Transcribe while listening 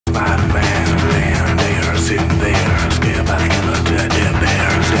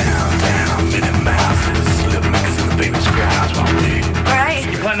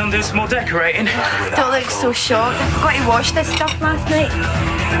doing some more decorating? Don't look so shocked. I forgot to wash this stuff last night.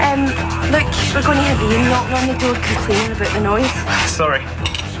 Look, we're going to have Ian knocking on the door complaining about the noise. Sorry.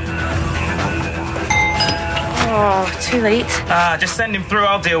 Oh, too late. Just send him through,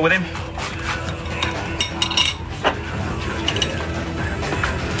 I'll deal with him.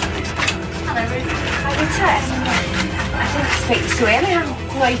 Hello, Ruth. How did it? I didn't expect you so early.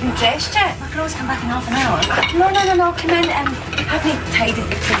 I'm not even dressed yet. I could always come back in half an hour. No. Come in. I haven't tidied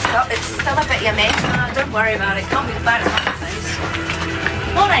the place up. It's still a bit of a mess. Don't worry about it. Can't be as bad as my place.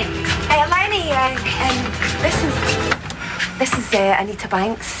 Morning. Lenny, this is Anita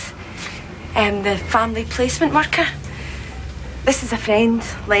Banks, the family placement worker. This is a friend,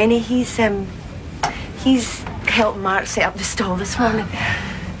 Lenny. He's helped Mark set up the stall this morning.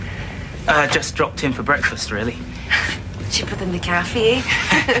 Just dropped in for breakfast, really. Cheaper than the cafe,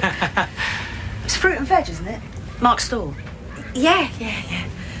 eh? It's fruit and veg, isn't it? Mark's stall. Yeah.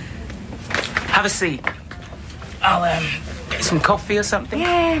 Have a seat. I'll, get some coffee or something.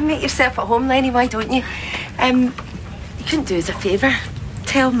 Yeah, make yourself at home, Lenny, why don't you? You couldn't do us a favour.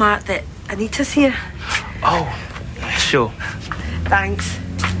 Tell Mark that Anita's here. Oh, sure. Thanks.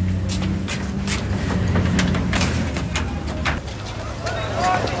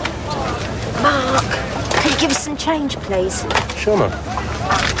 Mark, can you give us some change, please? Sure, Mum.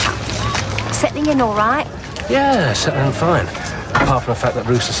 Settling in all right? Yeah, settling in fine. Apart from the fact that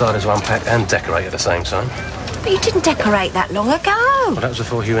Ruth decided to unpack and decorate at the same time. But you didn't decorate that long ago. Well, that was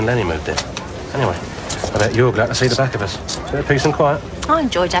before Hugh and Lenny moved in. Anyway, I bet you're glad to see the back of us. Bit of peace and quiet. I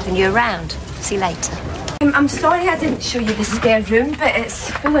enjoyed having you around. See you later. I'm sorry I didn't show you the spare room, but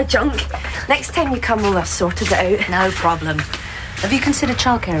it's full of junk. Next time you come, we'll have sorted it out. No problem. Have you considered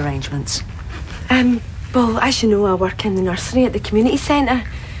childcare arrangements? Well, as you know, I work in the nursery at the community centre,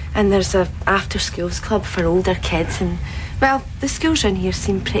 and there's a after-schools club for older kids, and, well, the schools around here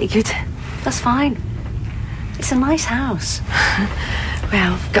seem pretty good. That's fine. It's a nice house.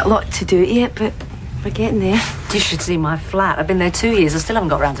 Well, got a lot to do to it, but we're getting there. You should see my flat. I've been there 2 years. I still haven't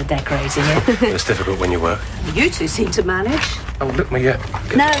got around to decorating it. It's difficult when you work. You two seem to manage. Oh, look me, yeah.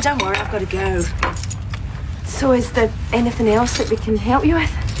 No, don't worry. I've got to go. So is there anything else that we can help you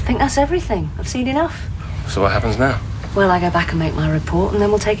with? I think that's everything. I've seen enough. So what happens now? Well, I go back and make my report, and then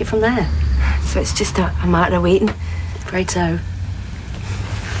we'll take it from there. So it's just a matter of waiting. Afraid so.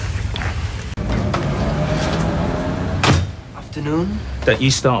 Afternoon. Don't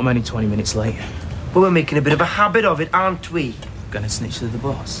you start, I'm only 20 minutes late. Well, we're making a bit of a habit of it, aren't we? Gonna snitch to the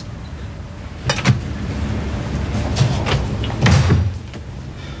boss.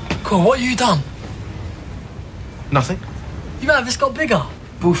 Cool, what have you done? Nothing. You have, it's got bigger.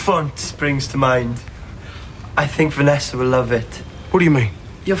 Bouffant springs to mind. I think Vanessa will love it. What do you mean?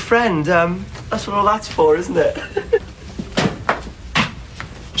 Your friend, that's what all that's for, isn't it?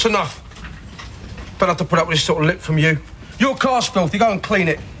 It's enough. Don't have to put up with this sort of lip from you. Your car's filthy, go and clean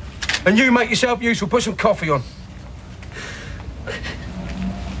it. And you make yourself useful, put some coffee on.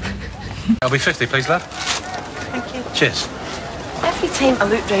 That'll be 50, please, lad. Thank you. Cheers. Every time I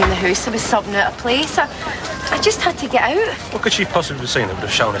looked round the house, there was something out of place. I just had to get out. What could she possibly have seen that would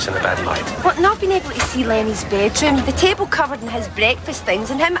have shown us in a bad light? Well, not being able to see Lenny's bedroom, the table covered in his breakfast things,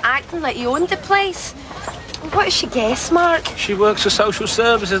 and him acting like he owned the place. What did she guess, Mark? She works for social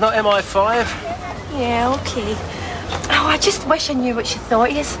services, not MI5. Yeah, OK. Oh, I just wish I knew what she thought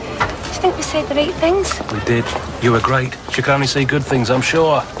of us. Do you think we said the right things? We did. You were great. She can only see good things, I'm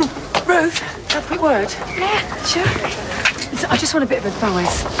sure. Ruth, have a quick word. Yeah, sure. Listen, I just want a bit of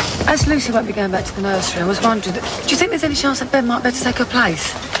advice. As Lucy won't be going back to the nursery, I was wondering, do you think there's any chance that Ben might be able to take her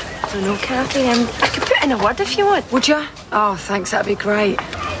place? I don't know, Kathy. I could put in a word if you want. Would you? Oh, thanks, that'd be great.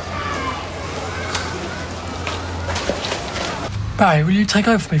 Barry, will you take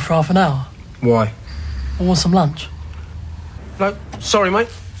over for me for half an hour? Why? I want some lunch. No, sorry, mate.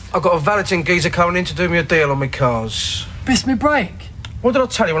 I've got a valeting geezer coming in to do me a deal on my cars. Miss me break. What did I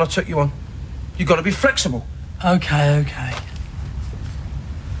tell you when I took you on? You've got to be flexible. Okay.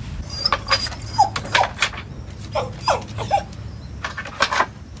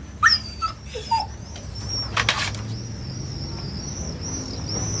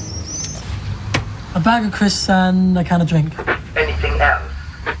 A bag of crisps and a can of drink. Anything else?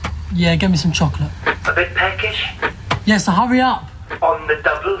 Yeah, get me some chocolate. A bit peckish? Yes, so hurry up. On the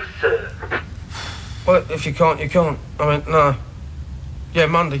double, sir. Well, if you can't, you can't. I mean, no. Yeah,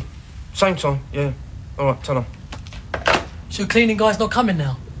 Monday. Same time, yeah. All right, tell her. So your cleaning guy's not coming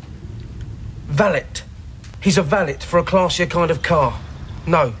now? Valet. He's a valet for a classier kind of car.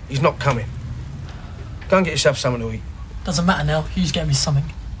 No, he's not coming. Go and get yourself something to eat. Doesn't matter now. Hugh's getting me something.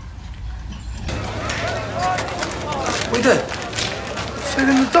 We good?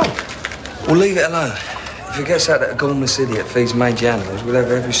 Feeding the dog? We'll leave it alone. If it gets out that a gormless idiot feeds mangy animals, we'll have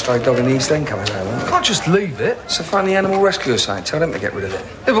every stray dog in the East End coming home. You can't just leave it. So find the animal rescue or something. Tell them to get rid of it.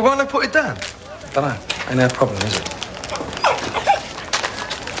 Yeah, but won't they put it down? Dunno. Ain't no problem, is it?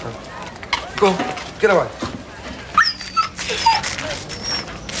 Go on, get away.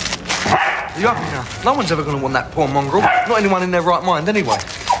 Are you happy now? No one's ever going to want that poor mongrel. Not anyone in their right mind, anyway.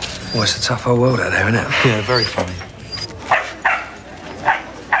 Well, it's a tough old world out there, isn't it? Yeah, very funny.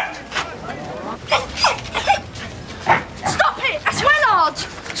 Stop it! That's Wellard!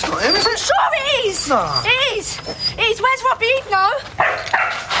 It's not him, is it? Sure it is! No. It is! It is. Where's Robbie? No.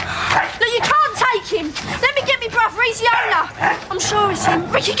 Look, you can't take him. Let me get me brother. He's the owner. I'm sure it's him.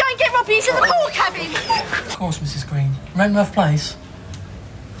 Ricky, go and get Robbie. He's in the pool cabin. Of course, Mrs. Green. Renworth Place.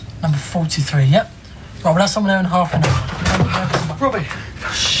 Number 43, yep. Right, we'll have someone there in half an hour. Robbie.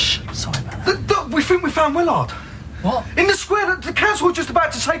 Shh. Sorry about that. We think we found Wellard. What? In the square, the council were just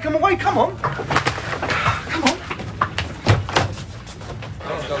about to take him away. Come on. Come on.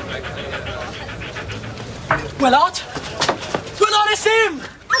 Wellard? Wellard, it's him!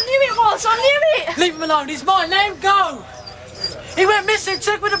 I knew it was. I knew it. Leave him alone. He's mine. Let him go. He went missing.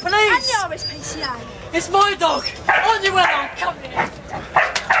 Took with the And police. the RSPCA. It's my dog. On you, Wellard. Come here.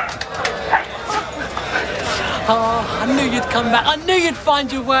 Oh, I knew you'd come back. I knew you'd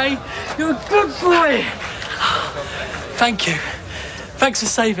find your way. You're a good boy. Thank you. Thanks for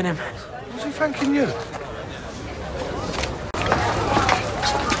saving him. Was he thanking you?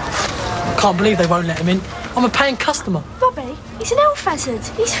 Can't believe they won't let him in. I'm a paying customer. Robbie, he's an health hazard.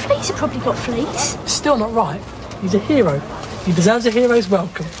 His fleas have probably got fleas. Still not right. He's a hero. He deserves a hero's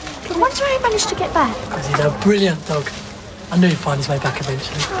welcome. I wonder how he managed to get back. Because he's a brilliant dog. I knew he'd find his way back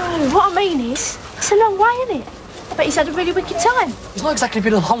eventually. Oh, what I mean is, it's a long way, isn't it? I bet he's had a really wicked time. He's not exactly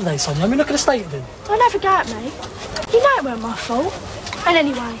been on holiday, Sonia. I mean, look at the state of him. Don't have a go at me. You know it weren't my fault. And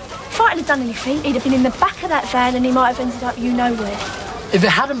anyway, if I hadn't done anything, he'd have been in the back of that van and he might have ended up you know where. If it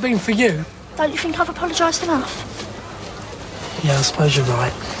hadn't been for you... Don't you think I've apologised enough? Yeah, I suppose you're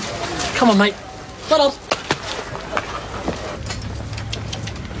right. Come on, mate. Well on.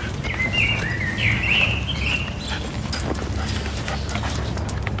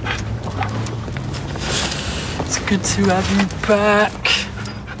 It's good to have you back.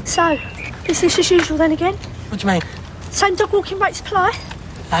 So, is this as usual then again? What do you mean? Same dog walking rate supply?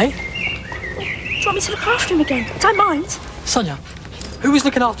 Eh? Do you want me to look after him again? Don't mind. Sonia, who was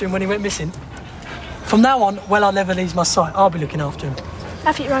looking after him when he went missing? From now on, Wellard never leaves my sight. I'll be looking after him.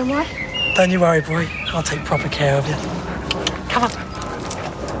 Have it your own way. Don't you worry, boy. I'll take proper care of you. Come on.